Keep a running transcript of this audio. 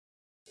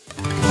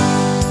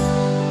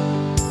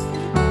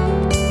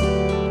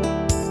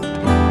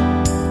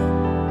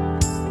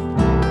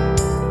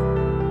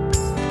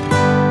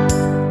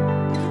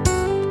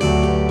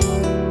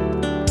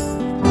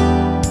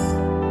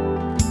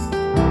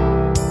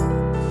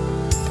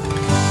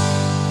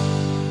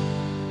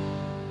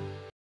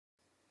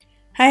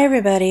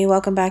everybody,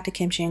 welcome back to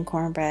Kimchi and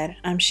Cornbread.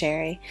 I'm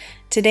Sherry.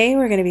 Today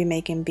we're going to be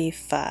making beef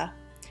pho.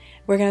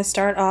 We're going to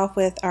start off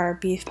with our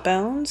beef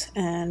bones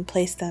and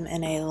place them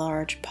in a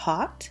large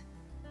pot.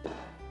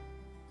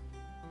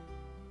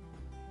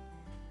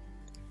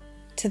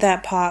 To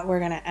that pot we're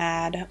going to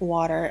add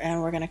water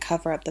and we're going to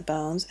cover up the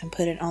bones and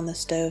put it on the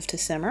stove to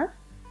simmer.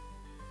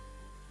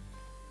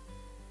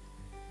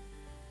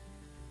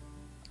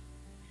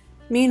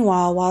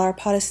 Meanwhile, while our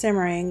pot is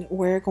simmering,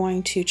 we're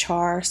going to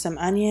char some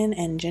onion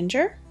and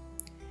ginger.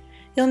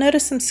 You'll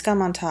notice some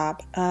scum on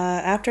top.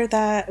 After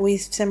that, we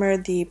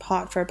simmered the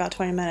pot for about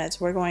 20 minutes.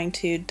 We're going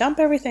to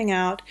dump everything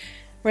out,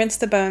 rinse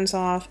the bones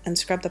off, and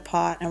scrub the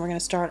pot, and we're going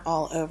to start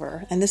all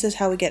over. And this is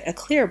how we get a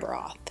clear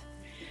broth.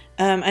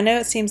 I know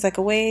it seems like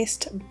a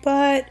waste,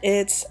 but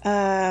it's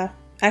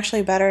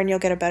actually better, and you'll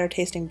get a better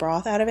tasting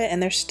broth out of it,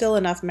 and there's still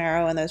enough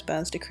marrow in those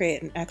bones to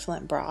create an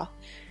excellent broth.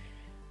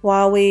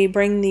 While we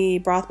bring the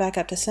broth back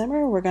up to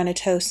simmer, we're going to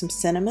toast some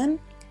cinnamon,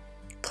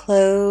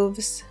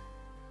 cloves,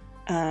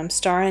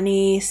 star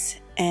anise,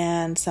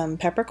 and some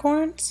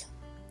peppercorns.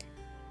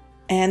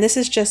 And this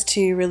is just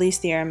to release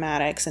the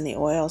aromatics and the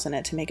oils in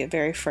it to make it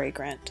very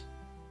fragrant.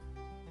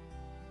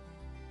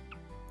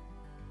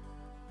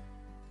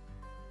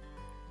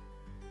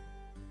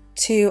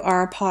 To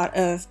our pot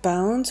of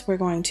bones, we're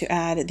going to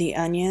add the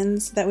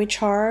onions that we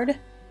charred,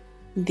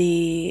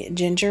 the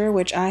ginger,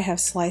 which I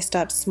have sliced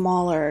up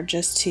smaller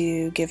just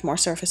to give more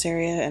surface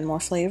area and more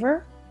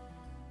flavor.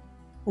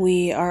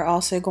 We are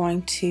also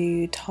going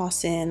to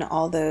toss in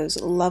all those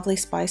lovely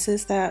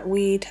spices that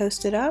we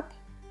toasted up.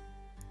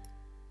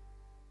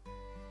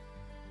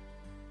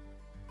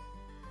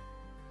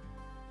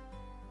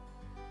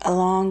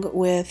 Along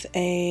with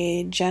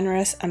a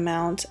generous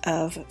amount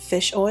of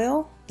fish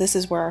oil. This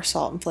is where our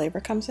salt and flavor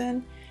comes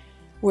in.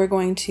 We're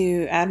going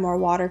to add more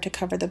water to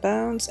cover the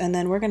bones, and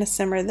then we're going to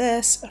simmer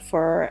this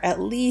for at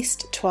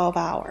least 12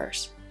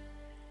 hours.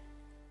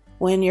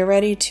 When you're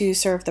ready to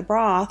serve the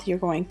broth, you're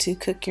going to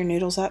cook your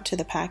noodles up to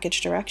the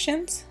package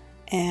directions,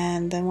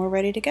 and then we're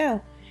ready to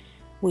go.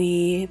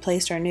 We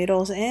placed our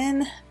noodles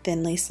in,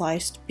 thinly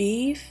sliced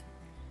beef,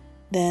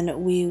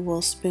 then we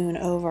will spoon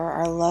over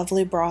our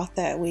lovely broth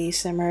that we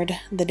simmered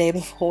the day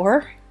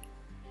before,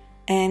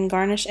 and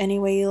garnish any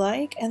way you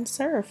like and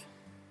serve.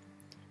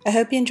 I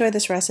hope you enjoyed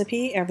this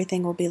recipe.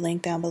 Everything will be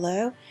linked down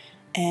below,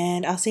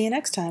 and I'll see you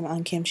next time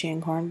on Kimchi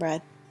and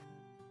Cornbread.